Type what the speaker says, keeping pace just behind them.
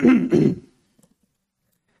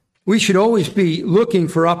We should always be looking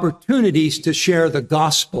for opportunities to share the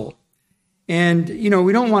gospel. And,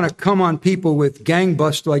 we don't want to come on people with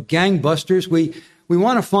gangbusters. We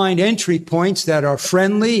want to find entry points that are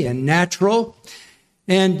friendly and natural.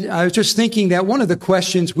 And I was just thinking that one of the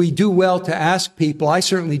questions we do well to ask people, I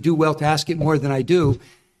certainly do well to ask it more than I do,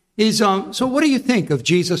 is, so what do you think of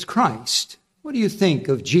Jesus Christ? What do you think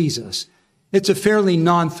of Jesus? It's a fairly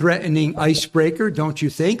non-threatening icebreaker, don't you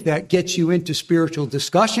think? That gets you into spiritual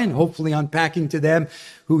discussion, hopefully unpacking to them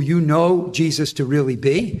who you know Jesus to really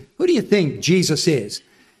be. Who do you think Jesus is?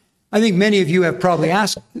 I think many of you have probably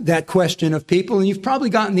asked that question of people, and you've probably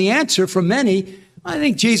gotten the answer from many. I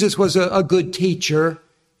think Jesus was a good teacher.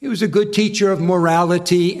 He was a good teacher of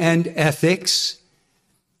morality and ethics.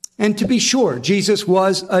 And to be sure, Jesus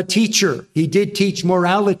was a teacher. He did teach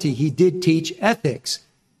morality. He did teach ethics.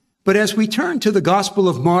 But as we turn to the Gospel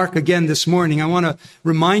of Mark again this morning, I want to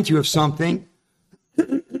remind you of something.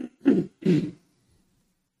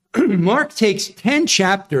 Mark takes 10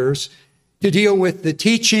 chapters to deal with the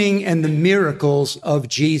teaching and the miracles of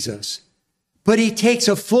Jesus. But he takes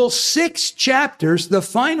a full 6 chapters, the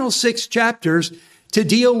final 6 chapters, to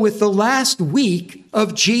deal with the last week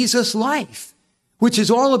of Jesus' life, which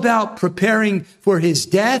is all about preparing for his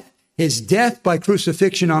death by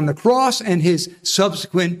crucifixion on the cross, and his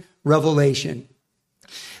subsequent revelation.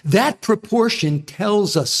 That proportion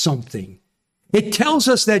tells us something. It tells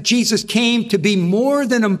us that Jesus came to be more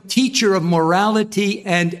than a teacher of morality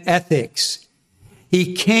and ethics.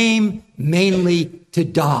 He came mainly to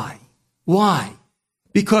die. Why?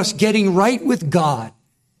 Because getting right with God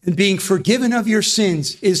and being forgiven of your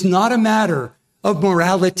sins is not a matter of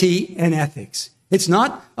morality and ethics. It's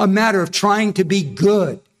not a matter of trying to be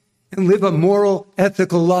good and live a moral,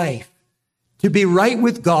 ethical life. To be right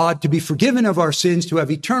with God, to be forgiven of our sins, to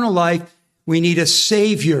have eternal life, we need a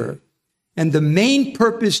Savior. And the main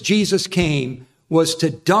purpose Jesus came was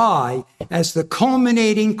to die as the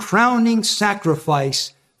culminating, crowning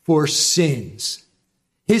sacrifice for sins.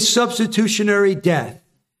 His substitutionary death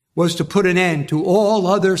was to put an end to all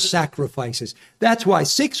other sacrifices. That's why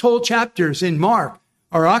 6 whole chapters in Mark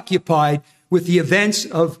are occupied with the events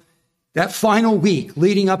of that final week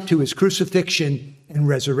leading up to his crucifixion and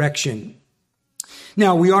resurrection.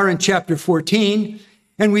 Now, we are in chapter 14,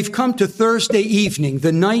 and we've come to Thursday evening,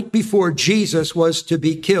 the night before Jesus was to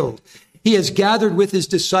be killed. He has gathered with his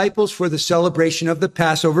disciples for the celebration of the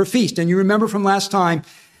Passover feast. And you remember from last time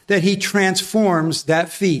that he transforms that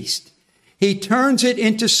feast. He turns it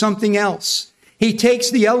into something else. He takes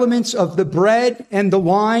the elements of the bread and the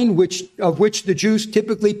wine, of which the Jews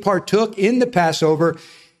typically partook in the Passover,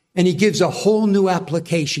 and he gives a whole new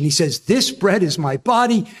application. He says, this bread is my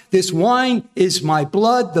body, this wine is my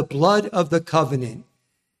blood, the blood of the covenant.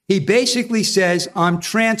 He basically says, I'm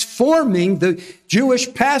transforming the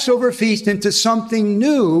Jewish Passover feast into something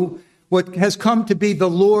new, what has come to be the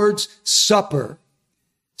Lord's Supper,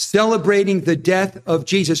 celebrating the death of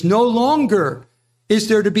Jesus. No longer is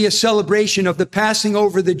there to be a celebration of the passing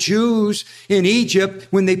over the Jews in Egypt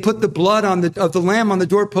when they put the blood of the lamb on the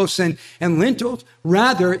doorposts and lintels.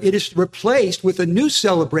 Rather, it is replaced with a new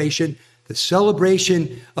celebration, the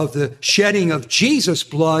celebration of the shedding of Jesus'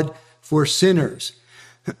 blood for sinners.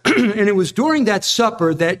 And it was during that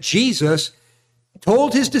supper that Jesus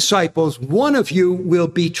told his disciples, one of you will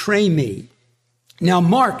betray me. Now,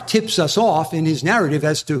 Mark tips us off in his narrative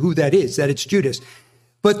as to who that is, that it's Judas.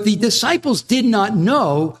 But the disciples did not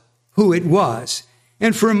know who it was.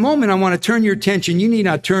 And for a moment, I want to turn your attention, you need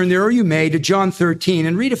not turn there, or you may, to John 13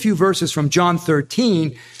 and read a few verses from John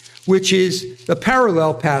 13, which is a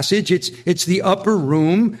parallel passage. It's the upper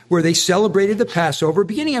room where they celebrated the Passover.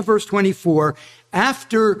 Beginning at verse 24,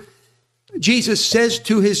 after Jesus says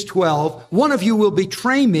to his 12, one of you will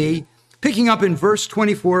betray me, picking up in verse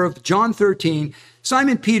 24 of John 13,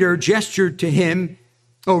 Simon Peter gestured to him,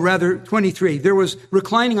 23, there was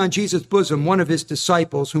reclining on Jesus' bosom one of his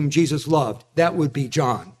disciples whom Jesus loved. That would be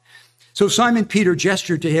John. So Simon Peter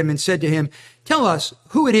gestured to him and said to him, tell us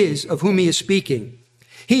who it is of whom he is speaking.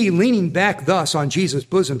 He, leaning back thus on Jesus'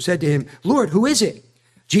 bosom, said to him, Lord, who is it?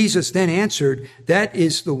 Jesus then answered, that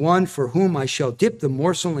is the one for whom I shall dip the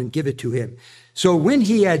morsel and give it to him. So when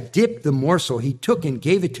he had dipped the morsel, he took and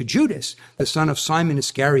gave it to Judas, the son of Simon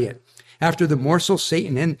Iscariot. After the morsel,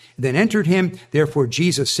 Satan then entered him. Therefore,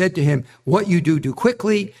 Jesus said to him, what you do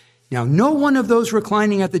quickly. Now, no one of those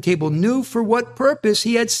reclining at the table knew for what purpose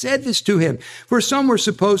he had said this to him. For some were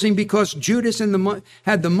supposing because Judas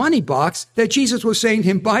had the money box that Jesus was saying to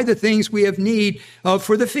him, buy the things we have need of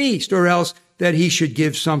for the feast, or else that he should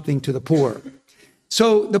give something to the poor.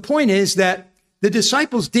 So the point is that the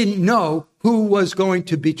disciples didn't know who was going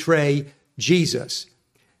to betray Jesus.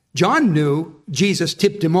 John knew Jesus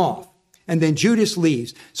tipped him off, and then Judas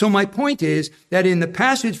leaves. So my point is that in the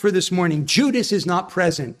passage for this morning, Judas is not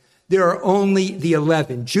present. There are only the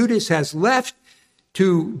 11. Judas has left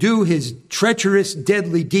to do his treacherous,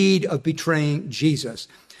 deadly deed of betraying Jesus.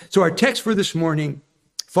 So our text for this morning,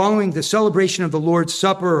 following the celebration of the Lord's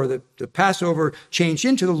Supper, or the Passover changed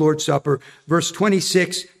into the Lord's Supper, verse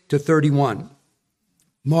 26 to 31.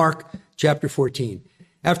 Mark chapter 14.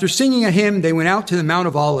 After singing a hymn, they went out to the Mount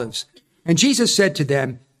of Olives. And Jesus said to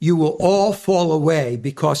them, "You will all fall away,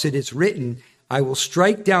 because it is written, I will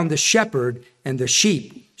strike down the shepherd, and the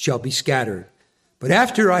sheep shall be scattered. But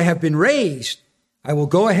after I have been raised, I will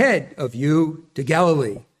go ahead of you to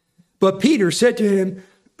Galilee." But Peter said to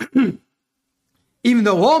him, "Even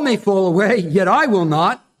though all may fall away, yet I will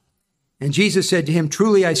not." And Jesus said to him,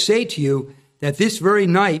 "Truly I say to you, that this very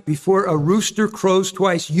night, before a rooster crows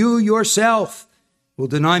twice, you yourself will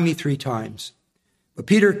deny me 3 times. But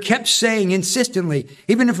Peter kept saying insistently,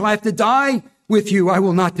 "Even if I have to die with you, I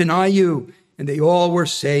will not deny you." And they all were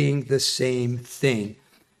saying the same thing.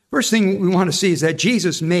 First thing we want to see is that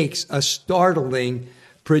Jesus makes a startling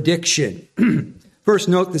prediction. First,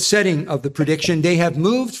 note the setting of the prediction. They have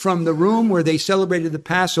moved from the room where they celebrated the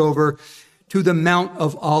Passover to the Mount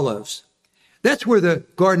of Olives. That's where the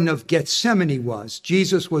Garden of Gethsemane was.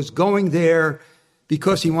 Jesus was going there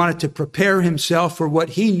because he wanted to prepare himself for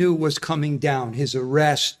what he knew was coming down, his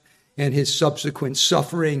arrest and his subsequent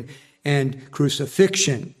suffering and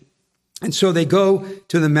crucifixion. And so they go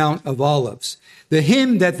to the Mount of Olives. The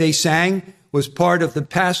hymn that they sang was part of the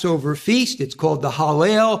Passover feast. It's called the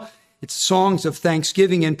Hallel. It's songs of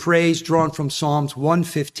thanksgiving and praise drawn from Psalms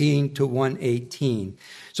 115 to 118.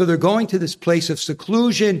 So they're going to this place of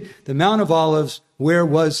seclusion, the Mount of Olives, where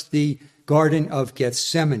was the Garden of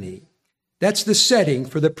Gethsemane. That's the setting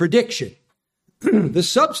for the prediction. The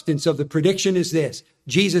substance of the prediction is this.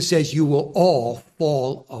 Jesus says, "You will all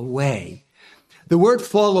fall away." The word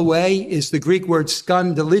fall away is the Greek word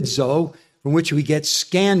skandalizo, from which we get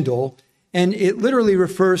scandal, and it literally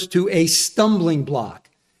refers to a stumbling block.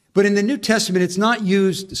 But in the New Testament, it's not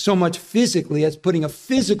used so much physically as putting a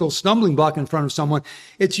physical stumbling block in front of someone.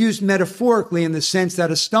 It's used metaphorically in the sense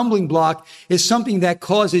that a stumbling block is something that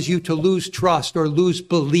causes you to lose trust or lose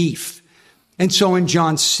belief. And so in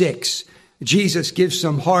John 6, Jesus gives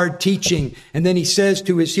some hard teaching, and then he says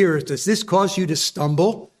to his hearers, "Does this cause you to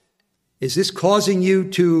stumble? Is this causing you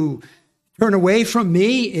to turn away from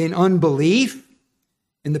me in unbelief?"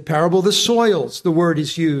 In the parable of the soils, the word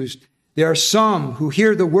is used. There are some who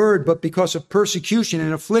hear the word, but because of persecution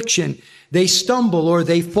and affliction, they stumble or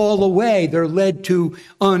they fall away. They're led to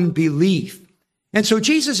unbelief. And so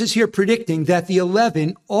Jesus is here predicting that the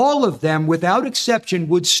 11, all of them without exception,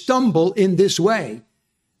 would stumble in this way,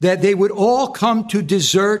 that they would all come to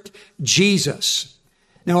desert Jesus.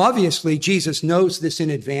 Now, obviously, Jesus knows this in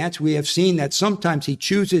advance. We have seen that sometimes he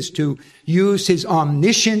chooses to use his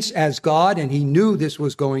omniscience as God, and he knew this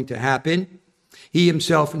was going to happen. He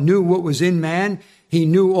himself knew what was in man. He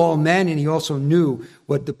knew all men, and he also knew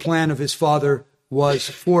what the plan of his Father was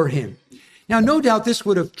for him. Now, no doubt this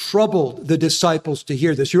would have troubled the disciples to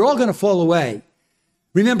hear this. You're all going to fall away.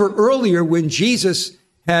 Remember earlier when Jesus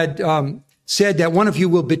had said that one of you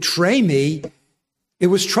will betray me, it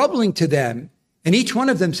was troubling to them. And each one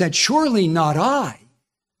of them said, "Surely not I."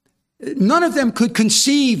 None of them could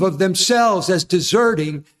conceive of themselves as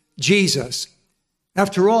deserting Jesus.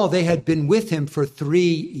 After all, they had been with him for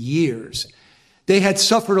 3 years. They had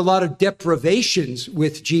suffered a lot of deprivations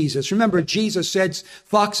with Jesus. Remember, Jesus said,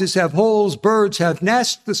 "Foxes have holes, birds have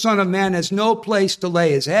nests, the Son of Man has no place to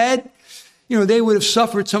lay his head." You know, they would have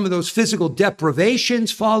suffered some of those physical deprivations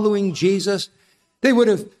following Jesus. They would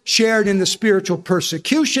have shared in the spiritual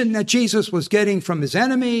persecution that Jesus was getting from his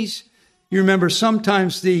enemies. You remember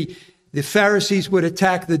sometimes the Pharisees would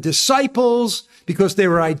attack the disciples because they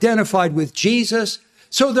were identified with Jesus.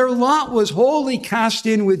 So their lot was wholly cast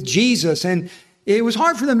in with Jesus. And it was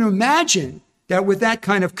hard for them to imagine that with that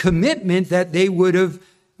kind of commitment that they would have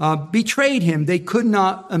betrayed him. They could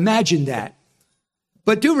not imagine that.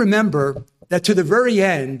 But do remember that to the very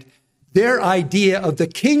end, their idea of the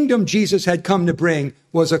kingdom Jesus had come to bring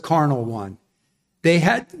was a carnal one. They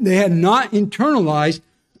had not internalized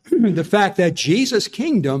the fact that Jesus'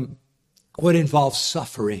 kingdom would involve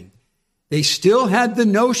suffering. They still had the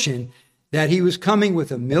notion that he was coming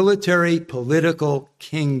with a military, political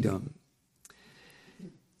kingdom.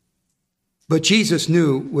 But Jesus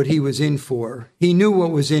knew what he was in for. He knew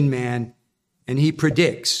what was in man, and he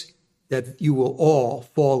predicts that you will all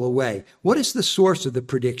fall away. What is the source of the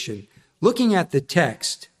prediction? Looking at the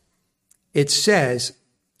text, it says,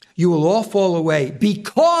 "You will all fall away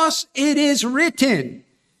because it is written."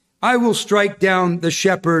 I will strike down the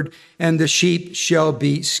shepherd, and the sheep shall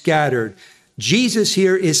be scattered. Jesus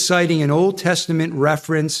here is citing an Old Testament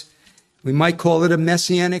reference. We might call it a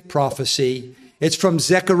messianic prophecy. It's from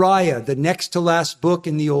Zechariah, the next to last book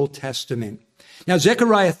in the Old Testament. Now,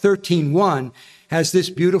 Zechariah 13:1 has this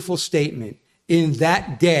beautiful statement. In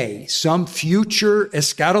that day, some future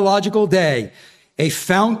eschatological day, a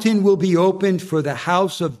fountain will be opened for the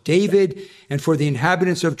house of David and for the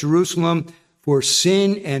inhabitants of Jerusalem for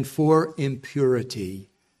sin and for impurity.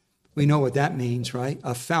 We know what that means, right?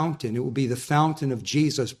 A fountain. It will be the fountain of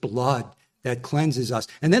Jesus' blood that cleanses us.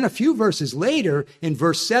 And then a few verses later, in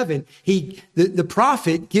verse 7, the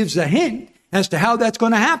prophet gives a hint as to how that's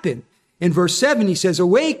going to happen. In verse 7, he says,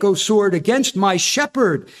 "Awake, O sword, against my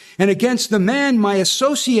shepherd and against the man, my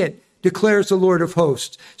associate, declares the Lord of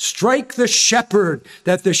hosts. Strike the shepherd,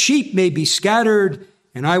 that the sheep may be scattered,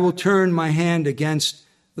 and I will turn my hand against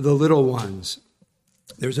the little ones."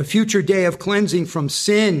 There's a future day of cleansing from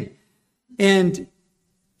sin. And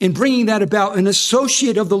in bringing that about, an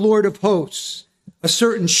associate of the Lord of hosts, a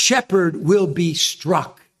certain shepherd, will be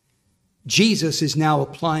struck. Jesus is now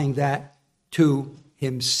applying that to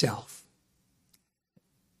himself.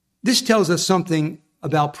 This tells us something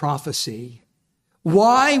about prophecy.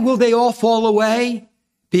 Why will they all fall away?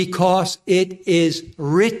 Because it is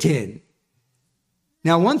written.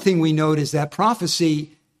 Now, one thing we note is that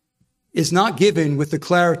prophecy is not given with the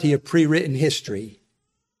clarity of pre-written history.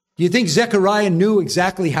 Do you think Zechariah knew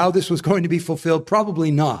exactly how this was going to be fulfilled?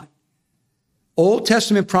 Probably not. Old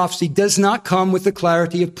Testament prophecy does not come with the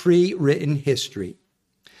clarity of pre-written history.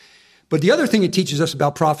 But the other thing it teaches us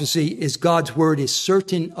about prophecy is God's word is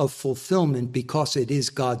certain of fulfillment because it is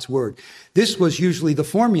God's word. This was usually the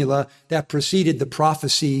formula that preceded the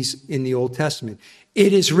prophecies in the Old Testament.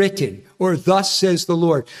 It is written, or thus says the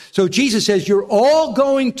Lord. So Jesus says, you're all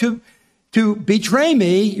going to betray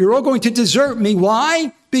me. You're all going to desert me.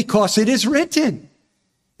 Why? Because it is written.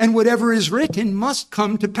 And whatever is written must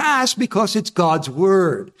come to pass because it's God's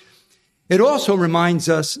word. It also reminds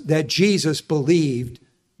us that Jesus believed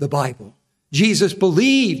the Bible. Jesus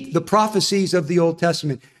believed the prophecies of the Old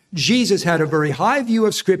Testament. Jesus had a very high view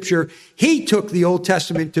of Scripture. He took the Old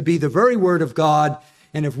Testament to be the very word of God.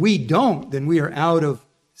 And if we don't, then we are out of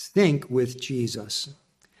sync with Jesus.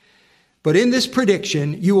 But in this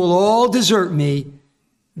prediction, you will all desert me.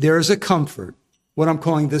 There is a comfort, what I'm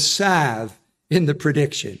calling the salve in the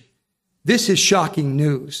prediction. This is shocking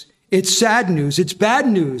news. It's sad news. It's bad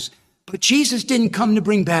news. But Jesus didn't come to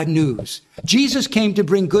bring bad news. Jesus came to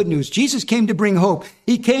bring good news. Jesus came to bring hope.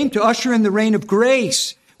 He came to usher in the reign of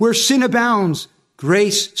grace. Where sin abounds,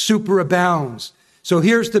 grace superabounds. So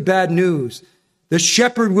here's the bad news. The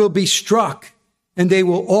shepherd will be struck, and they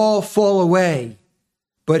will all fall away.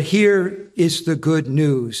 But here is the good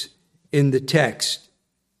news in the text.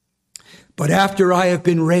 But after I have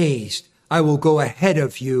been raised, I will go ahead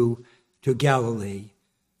of you to Galilee.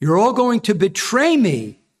 You're all going to betray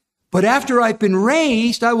me. But after I've been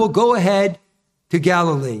raised, I will go ahead to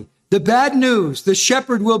Galilee. The bad news, the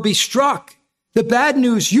shepherd will be struck. The bad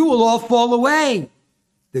news, you will all fall away.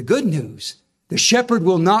 The good news, the shepherd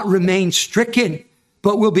will not remain stricken,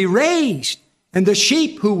 but will be raised. And the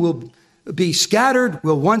sheep who will be scattered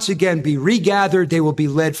will once again be regathered. They will be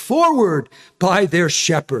led forward by their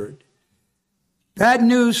shepherd. Bad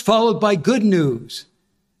news followed by good news.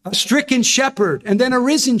 A stricken shepherd and then a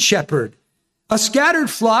risen shepherd. A scattered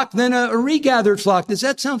flock, then a regathered flock. Does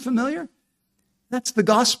that sound familiar? That's the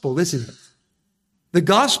gospel, isn't it? The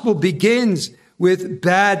gospel begins with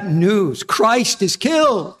bad news. Christ is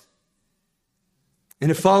killed. And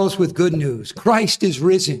it follows with good news. Christ is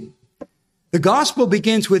risen. The gospel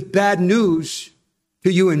begins with bad news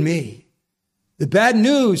to you and me. The bad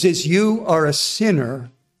news is you are a sinner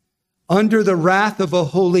under the wrath of a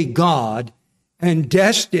holy God and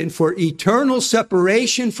destined for eternal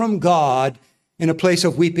separation from God in a place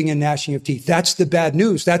of weeping and gnashing of teeth. That's the bad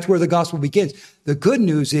news. That's where the gospel begins. The good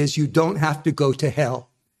news is you don't have to go to hell.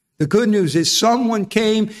 The good news is someone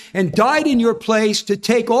came and died in your place to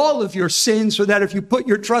take all of your sins so that if you put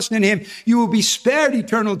your trust in him, you will be spared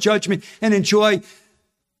eternal judgment and enjoy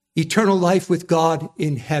eternal life with God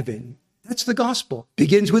in heaven. That's the gospel.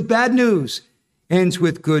 Begins with bad news, ends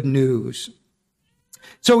with good news.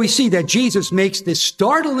 So we see that Jesus makes this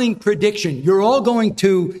startling prediction. You're all going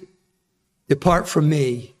to depart from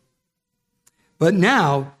me. But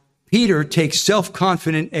now, Peter takes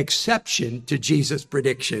self-confident exception to Jesus'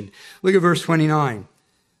 prediction. Look at verse 29.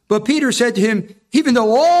 But Peter said to him, even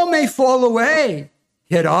though all may fall away,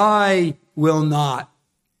 yet I will not.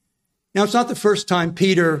 Now, it's not the first time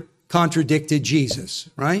Peter contradicted Jesus,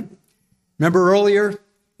 right? Remember earlier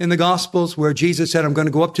in the Gospels where Jesus said, I'm going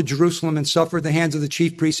to go up to Jerusalem and suffer at the hands of the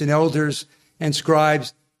chief priests and elders and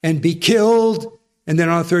scribes and be killed, and then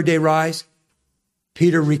on the third day rise?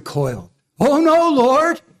 Peter recoiled. Oh no,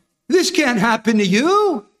 Lord, this can't happen to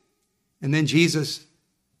you. And then Jesus,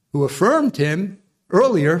 who affirmed him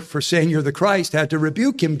earlier for saying you're the Christ, had to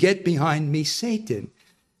rebuke him, get behind me, Satan.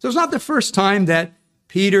 So it's not the first time that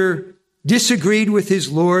Peter disagreed with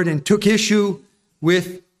his Lord and took issue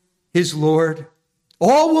with his Lord.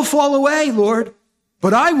 All will fall away, Lord,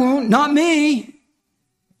 but I won't, not me.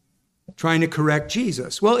 Trying to correct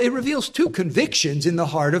Jesus. Well, it reveals two convictions in the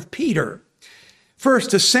heart of Peter.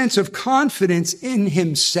 First, a sense of confidence in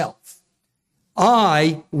himself.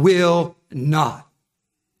 I will not.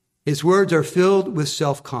 His words are filled with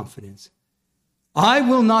self-confidence. I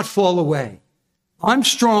will not fall away. I'm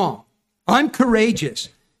strong. I'm courageous.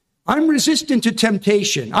 I'm resistant to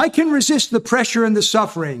temptation. I can resist the pressure and the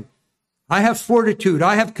suffering. I have fortitude.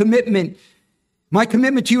 I have commitment. My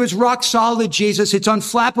commitment to you is rock solid, Jesus. It's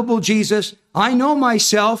unflappable, Jesus. I know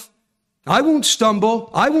myself. I won't stumble.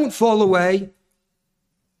 I won't fall away.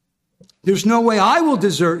 There's no way I will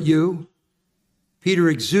desert you. Peter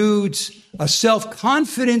exudes a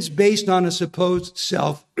self-confidence based on a supposed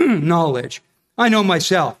self-knowledge. I know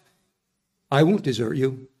myself. I won't desert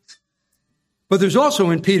you. But there's also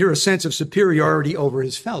in Peter a sense of superiority over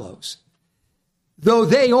his fellows, though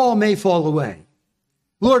they all may fall away.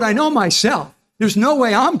 Lord, I know myself. There's no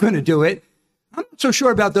way I'm going to do it. I'm not so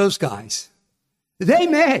sure about those guys. They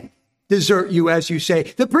may desert you, as you say.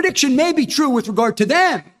 The prediction may be true with regard to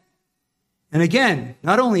them. And again,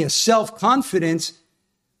 not only a self-confidence,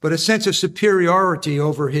 but a sense of superiority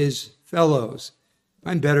over his fellows.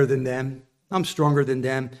 I'm better than them. I'm stronger than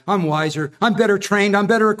them. I'm wiser. I'm better trained. I'm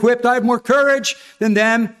better equipped. I have more courage than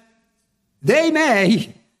them. They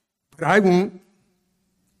may, but I won't.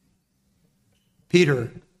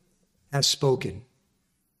 Peter has spoken.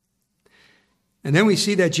 And then we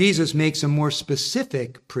see that Jesus makes a more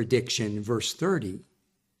specific prediction in verse 30.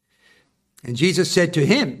 And Jesus said to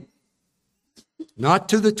him, not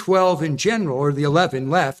to the 12 in general or the 11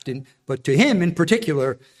 left, but to him in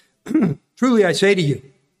particular, truly I say to you,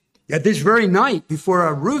 that this very night before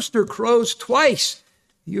a rooster crows twice,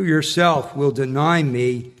 you yourself will deny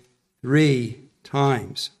me 3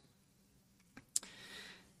 times.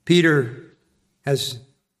 Peter has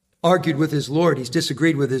argued with his Lord. He's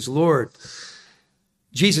disagreed with his Lord.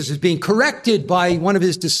 Jesus is being corrected by one of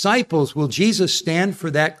his disciples. Will Jesus stand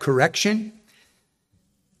for that correction?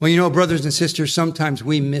 Well, you know, brothers and sisters, sometimes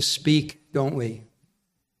we misspeak, don't we?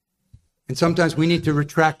 And sometimes we need to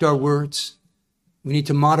retract our words. We need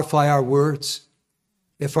to modify our words.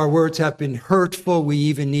 If our words have been hurtful, we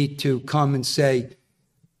even need to come and say,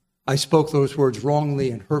 I spoke those words wrongly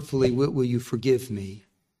and hurtfully. Will you forgive me?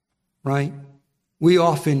 Right? We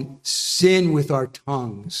often sin with our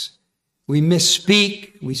tongues. We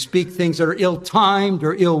misspeak. We speak things that are ill-timed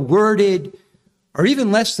or ill-worded or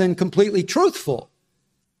even less than completely truthful.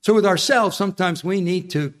 So with ourselves, sometimes we need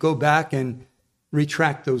to go back and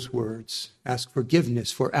retract those words, ask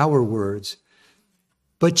forgiveness for our words.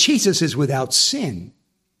 But Jesus is without sin.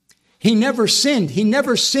 He never sinned. He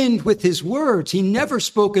never sinned with his words. He never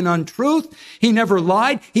spoke an untruth. He never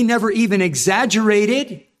lied. He never even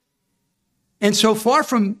exaggerated. And so far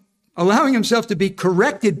from allowing himself to be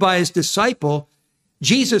corrected by his disciple,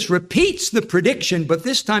 Jesus repeats the prediction, but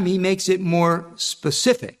this time he makes it more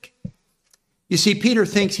specific. You see, Peter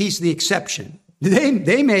thinks he's the exception.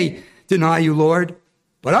 They may deny you, Lord,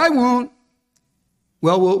 but I won't.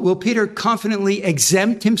 Well, will Peter confidently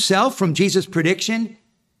exempt himself from Jesus' prediction?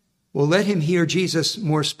 Well, let him hear Jesus'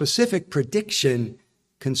 more specific prediction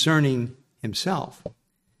concerning himself.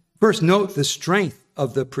 First, note the strength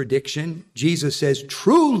of the prediction. Jesus says,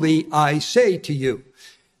 truly I say to you.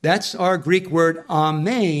 That's our Greek word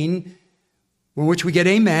amen, from which we get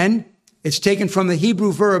amen. It's taken from the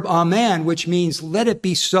Hebrew verb amen, which means let it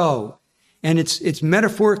be so. And it's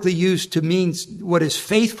metaphorically used to mean what is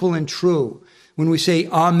faithful and true. When we say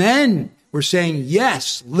amen, we're saying,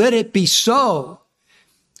 yes, let it be so.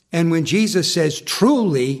 And when Jesus says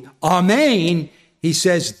truly, amen, he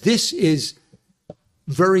says this is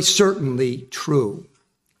very certainly true.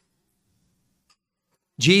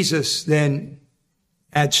 Jesus then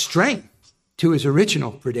adds strength to his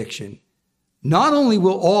original prediction. Not only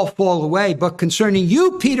will all fall away, but concerning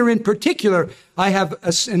you, Peter, in particular, I have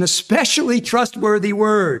an especially trustworthy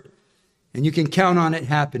word. And you can count on it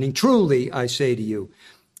happening. Truly, I say to you.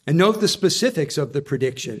 And note the specifics of the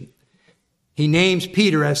prediction. He names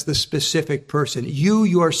Peter as the specific person. You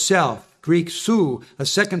yourself, Greek su, a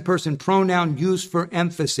second person pronoun used for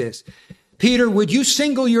emphasis. Peter, would you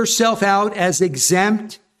single yourself out as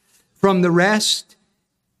exempt from the rest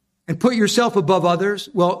and put yourself above others?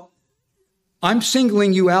 Well, I'm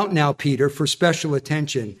singling you out now, Peter, for special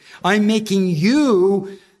attention. I'm making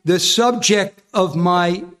you the subject of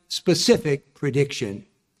my specific prediction.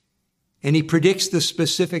 And he predicts the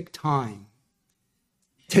specific time.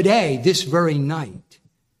 Today, this very night,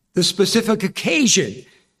 the specific occasion,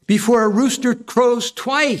 before a rooster crows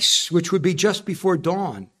twice, which would be just before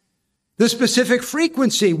dawn. The specific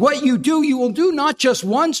frequency, what you do, you will do not just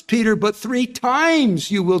once, Peter, but 3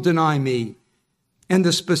 times you will deny me. And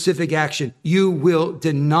the specific action, you will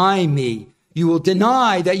deny me. You will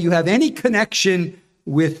deny that you have any connection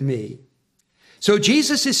with me. So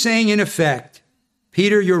Jesus is saying, in effect,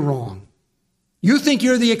 Peter, you're wrong. You think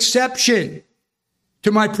you're the exception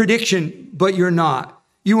to my prediction, but you're not.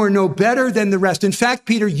 You are no better than the rest. In fact,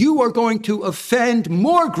 Peter, you are going to offend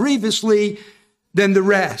more grievously than the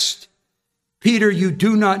rest. Peter, you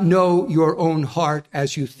do not know your own heart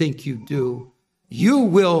as you think you do. You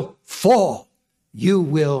will fall. You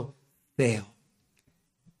will fail.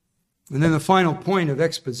 And then the final point of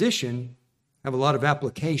exposition, have a lot of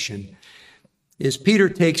application, is Peter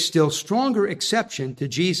takes still stronger exception to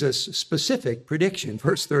Jesus' specific prediction.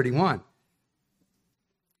 Verse 31.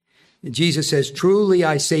 And Jesus says, truly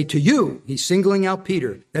I say to you, he's singling out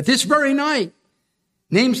Peter, that this very night,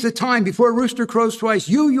 names the time before a rooster crows twice,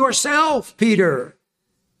 you yourself, Peter,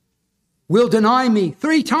 will deny me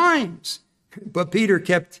 3 times. But Peter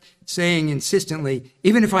kept saying insistently,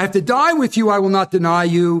 even if I have to die with you, I will not deny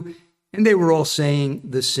you. And they were all saying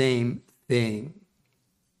the same thing.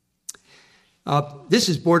 This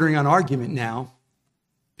is bordering on argument now.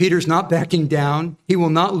 Peter's not backing down. He will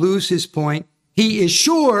not lose his point. He is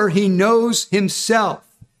sure he knows himself.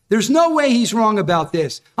 There's no way he's wrong about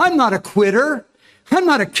this. I'm not a quitter. I'm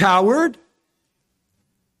not a coward.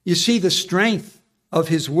 You see the strength of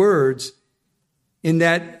his words in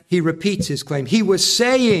that he repeats his claim. He was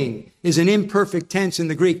saying is an imperfect tense in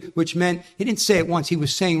the Greek, which meant he didn't say it once. He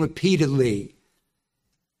was saying repeatedly.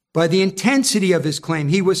 By the intensity of his claim,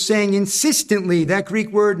 he was saying insistently. That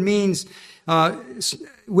Greek word means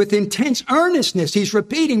with intense earnestness. He's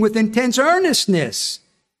repeating with intense earnestness.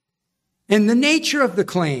 And the nature of the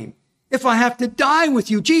claim, if I have to die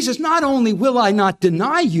with you, Jesus, not only will I not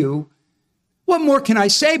deny you, what more can I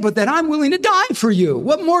say but that I'm willing to die for you?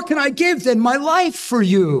 What more can I give than my life for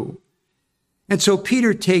you? And so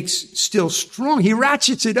Peter takes still strong, he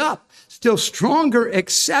ratchets it up, still stronger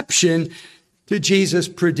exception to Jesus'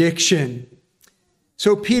 prediction.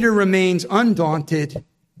 So Peter remains undaunted,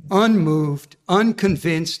 unmoved,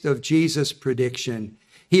 unconvinced of Jesus' prediction.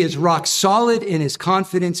 He is rock solid in his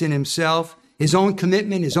confidence in himself, his own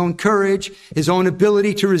commitment, his own courage, his own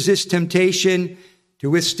ability to resist temptation, to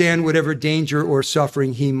withstand whatever danger or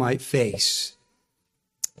suffering he might face.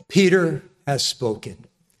 Peter has spoken.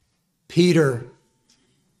 Peter,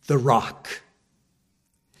 the rock.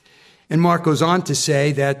 And Mark goes on to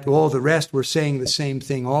say that all the rest were saying the same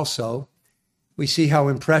thing also. We see how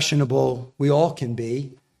impressionable we all can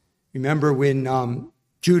be. Remember when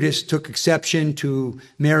Judas took exception to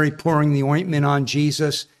Mary pouring the ointment on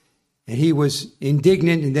Jesus, and he was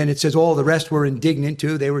indignant, and then it says all the rest were indignant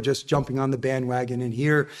too. They were just jumping on the bandwagon, and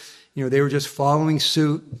here, they were just following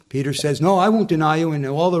suit. Peter says, no, I won't deny you, and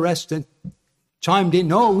all the rest chimed in,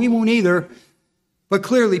 no, we won't either. But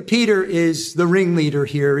clearly, Peter is the ringleader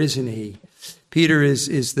here, isn't he? Peter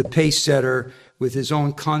is the pace setter with his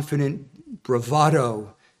own confident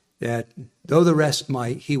bravado that though the rest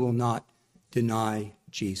might, he will not deny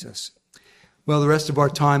Jesus. Well, the rest of our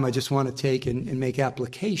time, I just want to take and make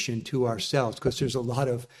application to ourselves because there's a lot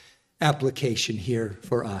of application here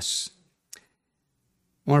for us.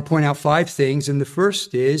 I want to point out 5 things, and the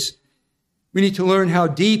first is we need to learn how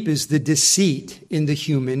deep is the deceit in the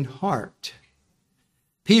human heart.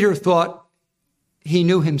 Peter thought he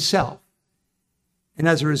knew himself, and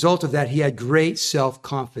as a result of that, he had great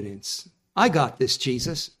self-confidence. I got this,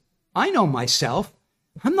 Jesus. I know myself.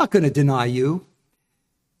 I'm not going to deny you.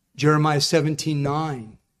 Jeremiah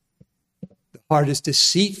 17:9. The heart is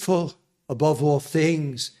deceitful above all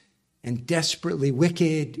things and desperately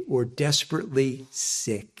wicked or desperately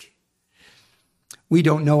sick. We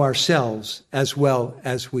don't know ourselves as well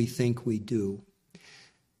as we think we do.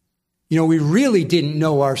 We really didn't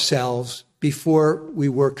know ourselves before we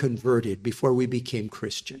were converted, before we became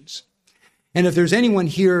Christians. And if there's anyone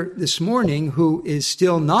here this morning who is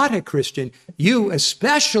still not a Christian, you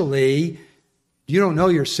especially, you don't know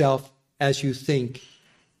yourself as you think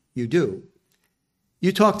you do.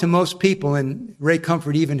 You talk to most people, and Ray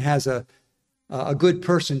Comfort even has a good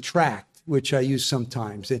person tract, which I use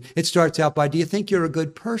sometimes. It starts out by, do you think you're a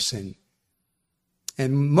good person?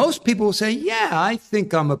 And most people will say, yeah, I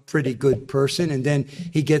think I'm a pretty good person. And then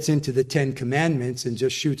he gets into the 10 Commandments and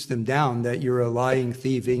just shoots them down, that you're a lying,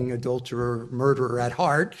 thieving, adulterer, murderer at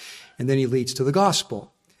heart. And then he leads to the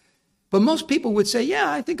gospel. But most people would say,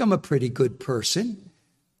 yeah, I think I'm a pretty good person.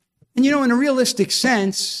 And in a realistic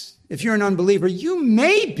sense, if you're an unbeliever, you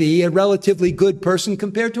may be a relatively good person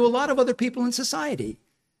compared to a lot of other people in society.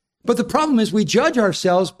 But the problem is we judge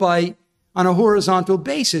ourselves on a horizontal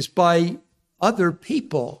basis by other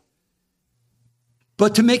people.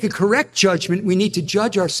 But to make a correct judgment, we need to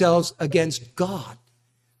judge ourselves against God.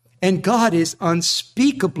 And God is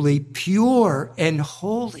unspeakably pure and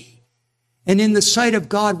holy. And in the sight of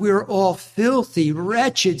God, we are all filthy,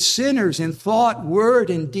 wretched sinners in thought, word,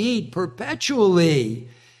 and deed perpetually.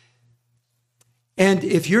 And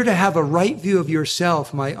if you're to have a right view of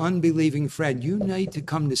yourself, my unbelieving friend, you need to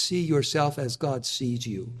come to see yourself as God sees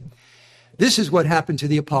you. This is what happened to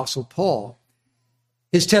the Apostle Paul.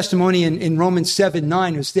 His testimony in Romans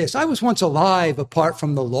 7:9 was this: I was once alive apart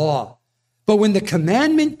from the law, but when the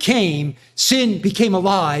commandment came, sin became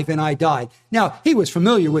alive and I died. Now, he was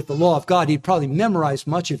familiar with the law of God. He'd probably memorized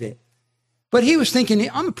much of it. But he was thinking,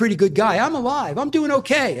 I'm a pretty good guy. I'm alive. I'm doing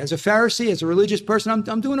okay. As a Pharisee, as a religious person,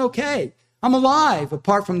 I'm doing okay. I'm alive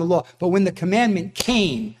apart from the law. But when the commandment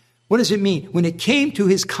came, what does it mean? When it came to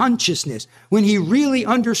his consciousness, when he really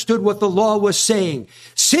understood what the law was saying,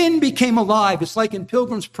 sin became alive. It's like in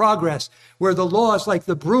Pilgrim's Progress, where the law is like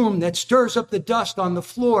the broom that stirs up the dust on the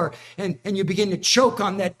floor, and you begin to choke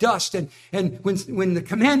on that dust. And when the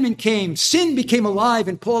commandment came, sin became alive,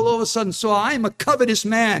 and Paul all of a sudden saw, I am a covetous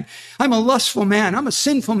man. I'm a lustful man. I'm a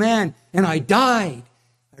sinful man. And I died.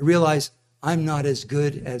 I realized I'm not as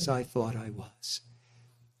good as I thought I was.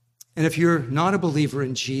 And if you're not a believer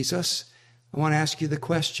in Jesus, I want to ask you the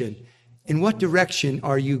question, in what direction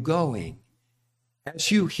are you going? As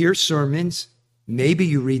you hear sermons, maybe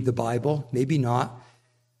you read the Bible, maybe not.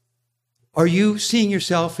 Are you seeing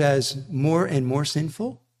yourself as more and more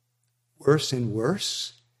sinful, worse and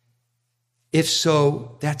worse? If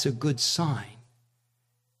so, that's a good sign.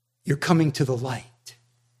 You're coming to the light.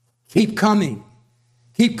 Keep coming.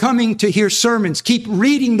 Keep coming to hear sermons. Keep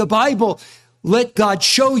reading the Bible. Let God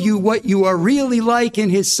show you what you are really like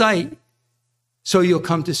in his sight, so you'll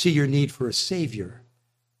come to see your need for a Savior.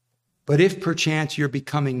 But if perchance you're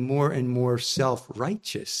becoming more and more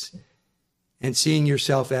self-righteous and seeing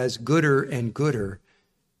yourself as gooder and gooder,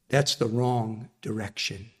 that's the wrong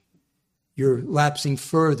direction. You're lapsing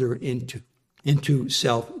further into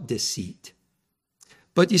self-deceit.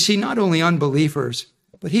 But you see, not only unbelievers,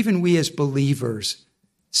 but even we as believers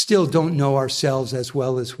still don't know ourselves as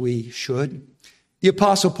well as we should. The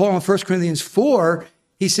Apostle Paul in 1 Corinthians 4,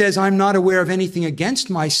 he says, I'm not aware of anything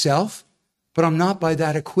against myself, but I'm not by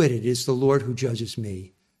that acquitted. It is the Lord who judges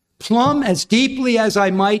me. Plumb as deeply as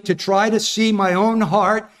I might to try to see my own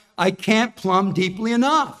heart, I can't plumb deeply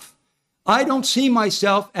enough. I don't see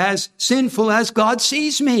myself as sinful as God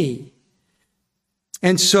sees me.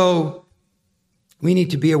 And so we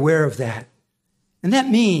need to be aware of that. And that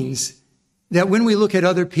means that when we look at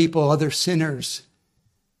other people, other sinners,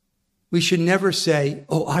 we should never say,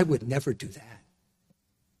 oh, I would never do that.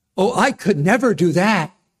 Oh, I could never do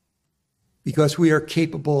that. Because we are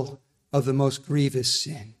capable of the most grievous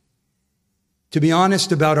sin. To be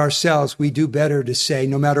honest about ourselves, we do better to say,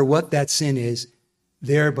 no matter what that sin is,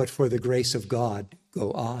 there but for the grace of God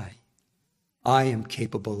go I. I am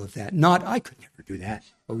capable of that. Not, I could never do that.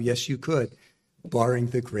 Oh, yes, you could. Barring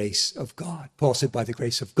the grace of God. Paul said, by the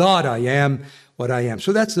grace of God, I am what I am.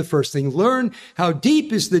 So that's the first thing. Learn how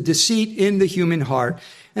deep is the deceit in the human heart.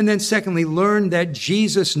 And then secondly, learn that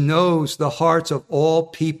Jesus knows the hearts of all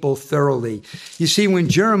people thoroughly. You see, when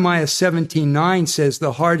Jeremiah 17:9 says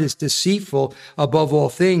the heart is deceitful above all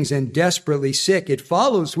things and desperately sick, it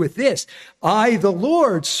follows with this: I, the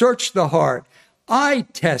Lord, search the heart. I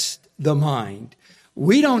test the mind.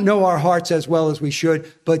 We don't know our hearts as well as we should,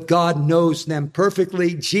 but God knows them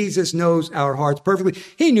perfectly. Jesus knows our hearts perfectly.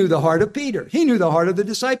 He knew the heart of Peter. He knew the heart of the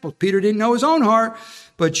disciples. Peter didn't know his own heart,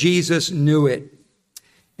 but Jesus knew it.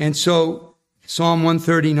 And so Psalm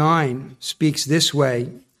 139 speaks this way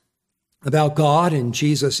about God, and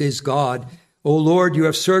Jesus is God. O Lord, you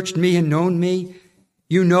have searched me and known me.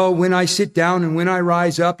 You know when I sit down and when I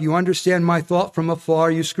rise up. You understand my thought from afar.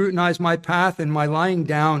 You scrutinize my path and my lying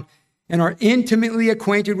down, and are intimately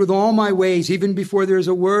acquainted with all my ways, even before there is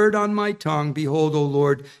a word on my tongue. Behold, O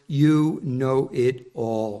Lord, you know it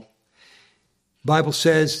all. The Bible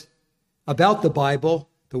says about the Bible,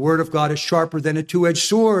 the word of God is sharper than a two-edged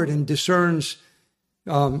sword and discerns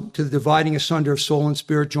to the dividing asunder of soul and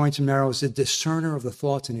spirit, joints and marrow, is a discerner of the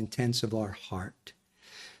thoughts and intents of our heart.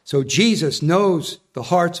 So Jesus knows the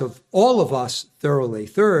hearts of all of us thoroughly.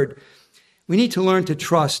 Third, we need to learn to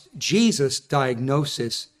trust Jesus'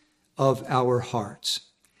 diagnosis of our hearts.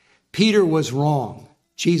 Peter was wrong.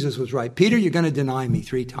 Jesus was right. Peter, you're going to deny me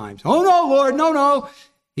 3 times. Oh, no, Lord, no.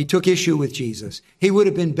 He took issue with Jesus. He would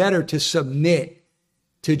have been better to submit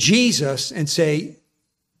to Jesus and say,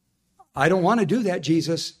 I don't want to do that,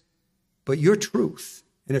 Jesus, but your truth.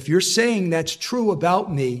 And if you're saying that's true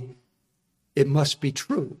about me, it must be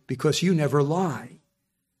true because you never lie.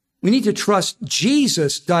 We need to trust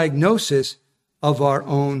Jesus' diagnosis of our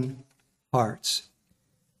own hearts.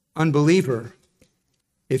 Unbeliever,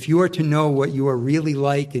 if you are to know what you are really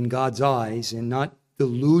like in God's eyes and not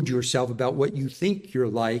delude yourself about what you think you're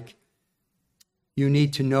like, you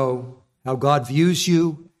need to know how God views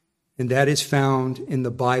you, and that is found in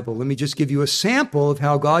the Bible. Let me just give you a sample of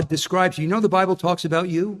how God describes you. You know the Bible talks about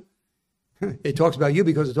you? It talks about you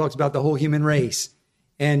because it talks about the whole human race.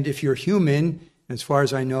 And if you're human, as far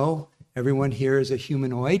as I know, everyone here is a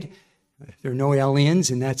humanoid. There are no aliens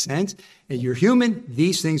in that sense. And you're human,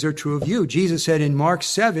 these things are true of you. Jesus said in Mark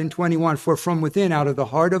 7:21, for from within, out of the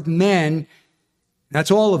heart of men,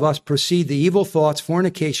 that's all of us, proceed the evil thoughts,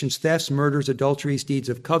 fornications, thefts, murders, adulteries, deeds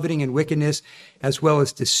of coveting and wickedness, as well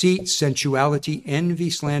as deceit, sensuality, envy,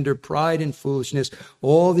 slander, pride, and foolishness.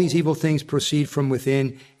 All these evil things proceed from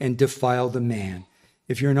within and defile the man.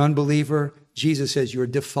 If you're an unbeliever, Jesus says you're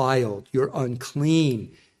defiled, you're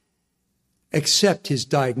unclean. Accept his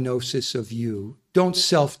diagnosis of you. Don't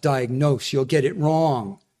self-diagnose. You'll get it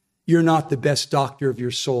wrong. You're not the best doctor of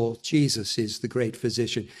your soul. Jesus is the great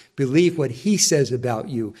physician. Believe what he says about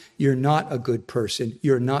you. You're not a good person.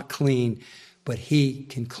 You're not clean, but he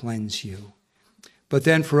can cleanse you. But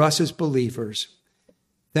then for us as believers,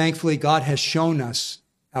 thankfully, God has shown us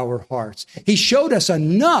our hearts. He showed us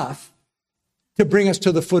enough to bring us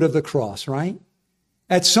to the foot of the cross, right?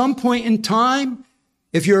 At some point in time,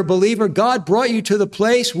 if you're a believer, God brought you to the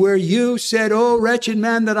place where you said, oh, wretched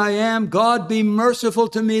man that I am, God be merciful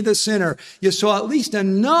to me, the sinner. You saw at least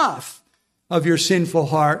enough of your sinful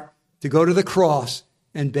heart to go to the cross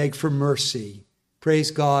and beg for mercy.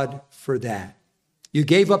 Praise God for that. You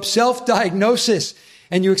gave up self-diagnosis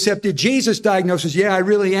and you accepted Jesus' diagnosis. Yeah, I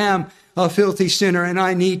really am a filthy sinner and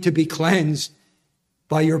I need to be cleansed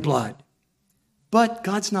by your blood. But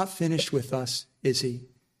God's not finished with us, is he?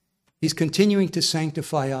 He's continuing to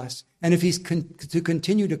sanctify us. And if he's to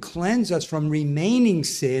continue to cleanse us from remaining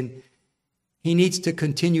sin, he needs to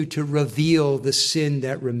continue to reveal the sin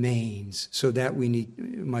that remains so that we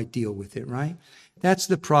might deal with it, right? That's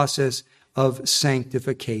the process of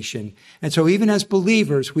sanctification. And so even as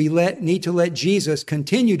believers, we need to let Jesus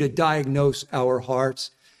continue to diagnose our hearts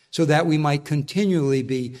so that we might continually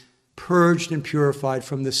be purged and purified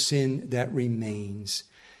from the sin that remains.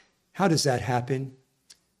 How does that happen?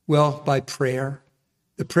 Well, by prayer.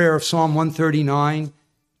 The prayer of Psalm 139,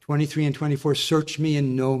 23 and 24, search me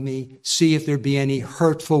and know me. See if there be any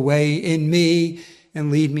hurtful way in me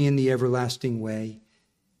and lead me in the everlasting way.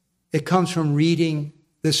 It comes from reading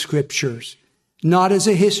the scriptures, not as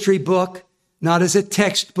a history book, not as a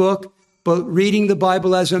textbook, but reading the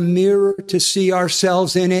Bible as a mirror to see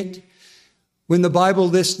ourselves in it. When the Bible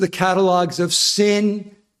lists the catalogs of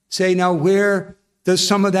sin, say, now where does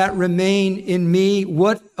some of that remain in me?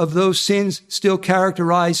 What of those sins still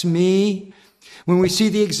characterize me? When we see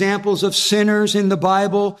the examples of sinners in the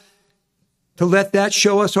Bible, to let that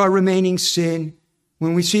show us our remaining sin.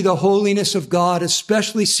 When we see the holiness of God,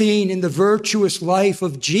 especially seen in the virtuous life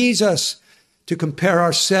of Jesus, to compare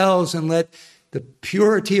ourselves and let the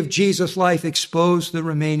purity of Jesus' life expose the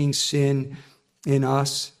remaining sin in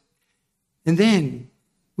us. And then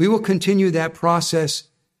we will continue that process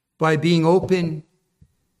by being open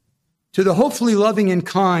to the hopefully loving and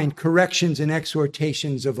kind corrections and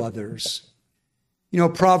exhortations of others. You know,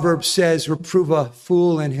 Proverbs says, reprove a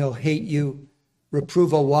fool and he'll hate you.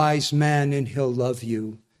 Reprove a wise man and he'll love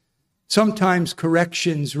you. Sometimes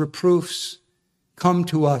corrections, reproofs come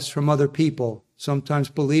to us from other people, sometimes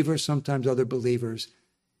believers, sometimes other believers.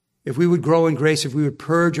 If we would grow in grace, if we would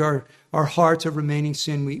purge our hearts of remaining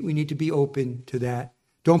sin, we need to be open to that.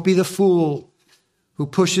 Don't be the fool who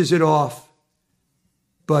pushes it off,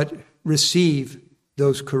 but receive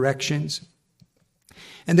those corrections.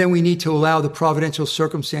 And then we need to allow the providential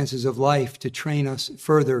circumstances of life to train us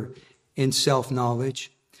further in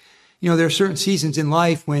self-knowledge. You know, there are certain seasons in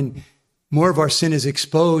life when more of our sin is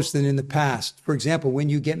exposed than in the past. For example, when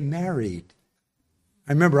you get married.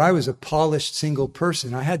 I remember I was a polished single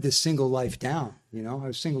person. I had this single life down, you know. I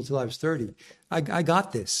was single till I was 30. I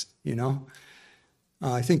got this, you know.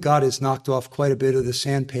 I think God has knocked off quite a bit of the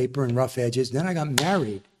sandpaper and rough edges. Then I got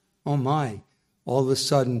married. Oh my, all of a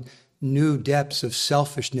sudden new depths of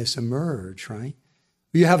selfishness emerge, right?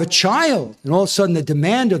 You have a child, and all of a sudden the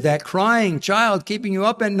demand of that crying child keeping you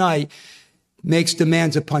up at night makes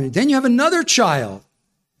demands upon you. Then you have another child,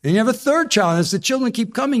 and you have a third child. And as the children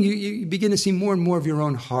keep coming, you begin to see more and more of your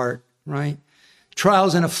own heart, right?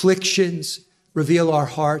 Trials and afflictions reveal our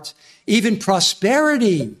hearts. Even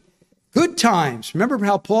prosperity, good times. Remember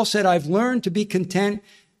how Paul said, I've learned to be content,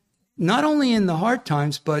 not only in the hard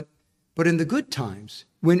times, but in the good times.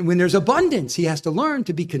 When there's abundance, he has to learn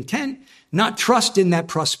to be content, not trust in that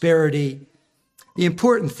prosperity. The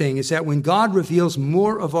important thing is that when God reveals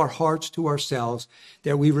more of our hearts to ourselves,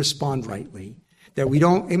 that we respond rightly, that we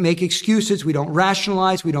don't make excuses, we don't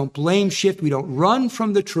rationalize, we don't blame shift, we don't run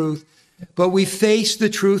from the truth, but we face the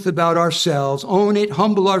truth about ourselves, own it,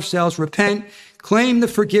 humble ourselves, repent, claim the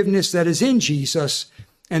forgiveness that is in Jesus,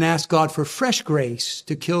 and ask God for fresh grace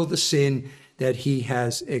to kill the sin that he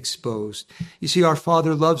has exposed. You see, our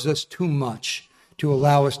Father loves us too much to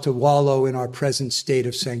allow us to wallow in our present state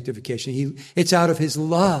of sanctification. It's out of his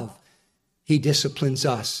love he disciplines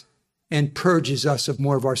us and purges us of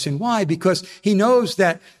more of our sin. Why? Because he knows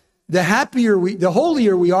that the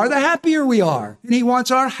holier we are, the happier we are. And he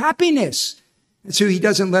wants our happiness. And so he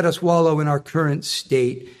doesn't let us wallow in our current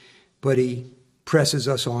state, but he presses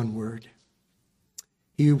us onward.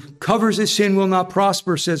 He who covers his sin will not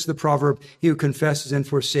prosper, says the proverb. He who confesses and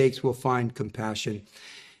forsakes will find compassion.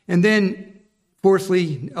 And then,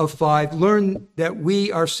 fourthly of 5, learn that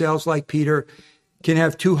we ourselves, like Peter, can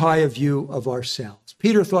have too high a view of ourselves.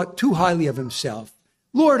 Peter thought too highly of himself.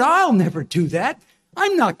 Lord, I'll never do that.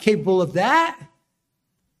 I'm not capable of that.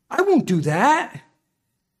 I won't do that.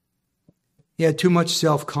 He had too much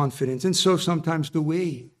self-confidence, and so sometimes do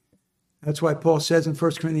we. That's why Paul says in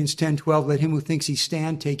 1 Corinthians 10:12, let him who thinks he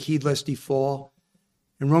stand take heed lest he fall.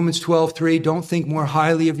 In Romans 12:3, don't think more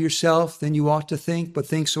highly of yourself than you ought to think, but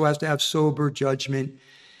think so as to have sober judgment.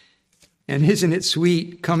 And isn't it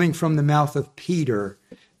sweet coming from the mouth of Peter,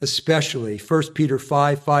 especially 1 Peter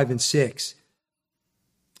 5:5 and 6.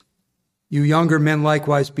 You younger men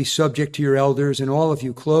likewise be subject to your elders, and all of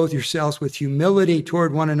you clothe yourselves with humility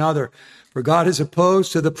toward one another. For God is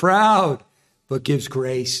opposed to the proud, but gives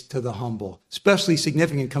grace to the humble. Especially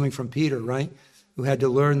significant coming from Peter, right? Who had to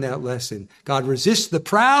learn that lesson. God resists the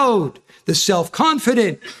proud, the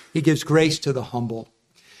self-confident. He gives grace to the humble.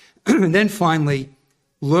 And then finally,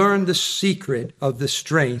 learn the secret of the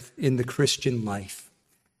strength in the Christian life.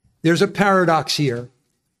 There's a paradox here.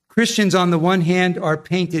 Christians, on the one hand, are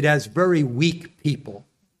painted as very weak people.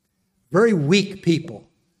 Very weak people.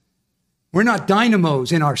 We're not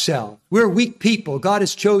dynamos in ourselves. We're weak people. God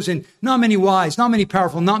has chosen not many wise, not many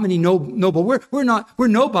powerful, not many noble. We're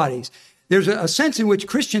nobodies. There's a sense in which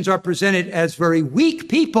Christians are presented as very weak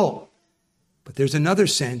people. But there's another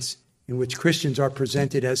sense in which Christians are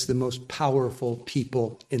presented as the most powerful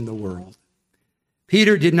people in the world.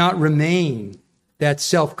 Peter did not remain that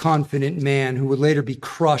self-confident man who would later be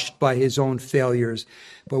crushed by his own failures.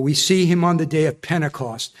 But we see him on the day of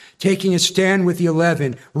Pentecost, taking a stand with the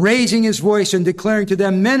 11, raising his voice and declaring to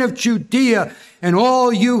them, men of Judea and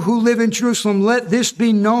all you who live in Jerusalem, let this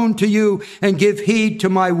be known to you and give heed to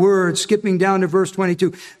my words. Skipping down to verse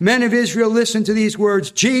 22. Men of Israel, listen to these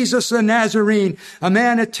words. Jesus the Nazarene, a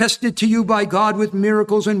man attested to you by God with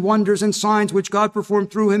miracles and wonders and signs which God performed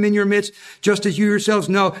through him in your midst, just as you yourselves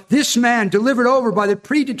know. This man delivered over by the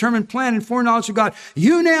predetermined plan and foreknowledge of God,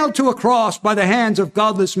 you nailed to a cross by the hands of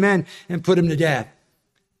godless men and put him to death.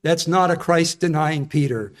 That's not a Christ-denying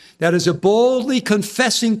Peter. That is a boldly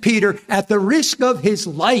confessing Peter at the risk of his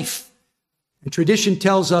life. And tradition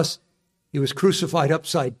tells us he was crucified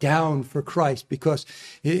upside down for Christ because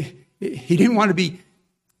he didn't want to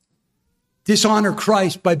dishonor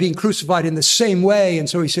Christ by being crucified in the same way. And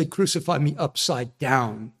so he said, crucify me upside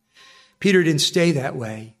down. Peter didn't stay that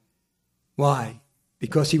way. Why?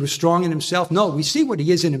 Because he was strong in himself? No, we see what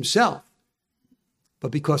he is in himself. But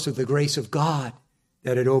because of the grace of God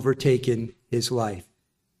that had overtaken his life.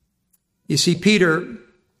 You see, Peter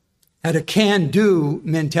had a can-do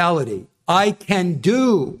mentality. I can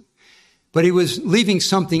do. But he was leaving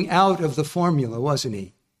something out of the formula, wasn't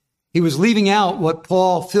he? He was leaving out what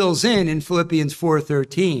Paul fills in Philippians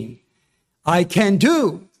 4:13. I can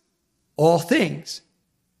do all things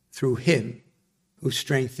through him who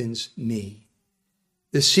strengthens me.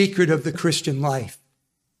 The secret of the Christian life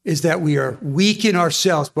is that we are weak in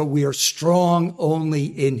ourselves, but we are strong only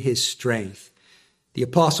in his strength. The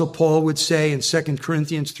Apostle Paul would say in 2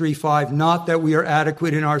 Corinthians 3:5, not that we are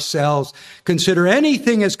adequate in ourselves, consider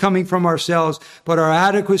anything as coming from ourselves, but our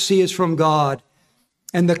adequacy is from God.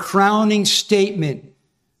 And the crowning statement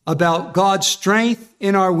about God's strength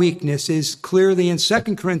in our weakness is clearly in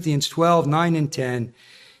 2 Corinthians 12, 9 and 10,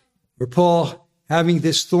 where Paul, having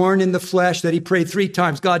this thorn in the flesh that he prayed 3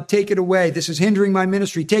 times, God, take it away. This is hindering my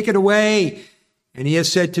ministry. Take it away. And he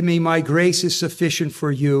has said to me, my grace is sufficient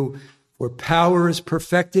for you, for power is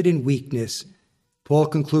perfected in weakness. Paul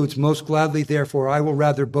concludes, most gladly, therefore, I will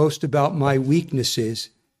rather boast about my weaknesses,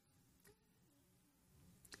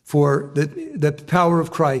 for the power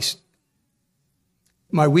of Christ,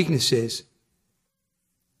 my weaknesses,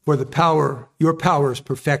 for your power is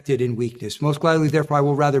perfected in weakness. Most gladly, therefore, I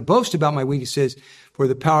will rather boast about my weaknesses, for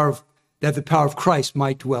that the power of Christ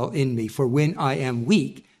might dwell in me. For when I am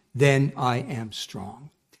weak, then I am strong.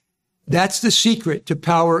 That's the secret to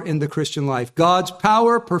power in the Christian life. God's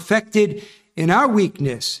power perfected in our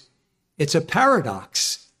weakness. It's a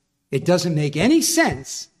paradox. It doesn't make any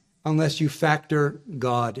sense unless you factor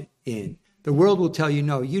God in. The world will tell you,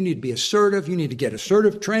 no, you need to be assertive. You need to get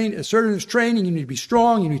assertive training. You need to be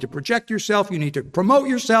strong. You need to project yourself. You need to promote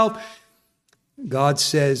yourself. God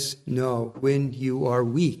says, no, when you are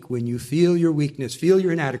weak, when you feel your weakness, feel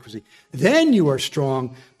your inadequacy, then you are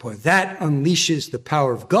strong, for that unleashes the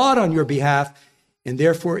power of God on your behalf. And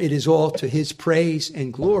therefore it is all to his praise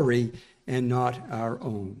and glory and not our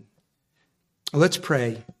own. Let's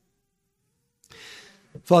pray.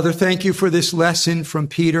 Father, thank you for this lesson from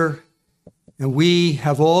Peter. And we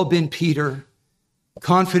have all been Peter,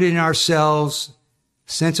 confident in ourselves,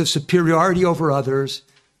 sense of superiority over others.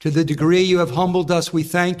 To the degree you have humbled us, we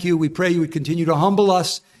thank you. We pray you would continue to humble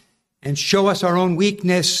us and show us our own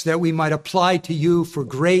weakness, that we might apply to you for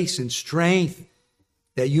grace and strength,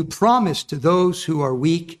 that you promise to those who are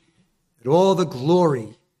weak, that all the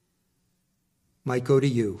glory might go to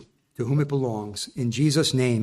you, to whom it belongs. In Jesus' name.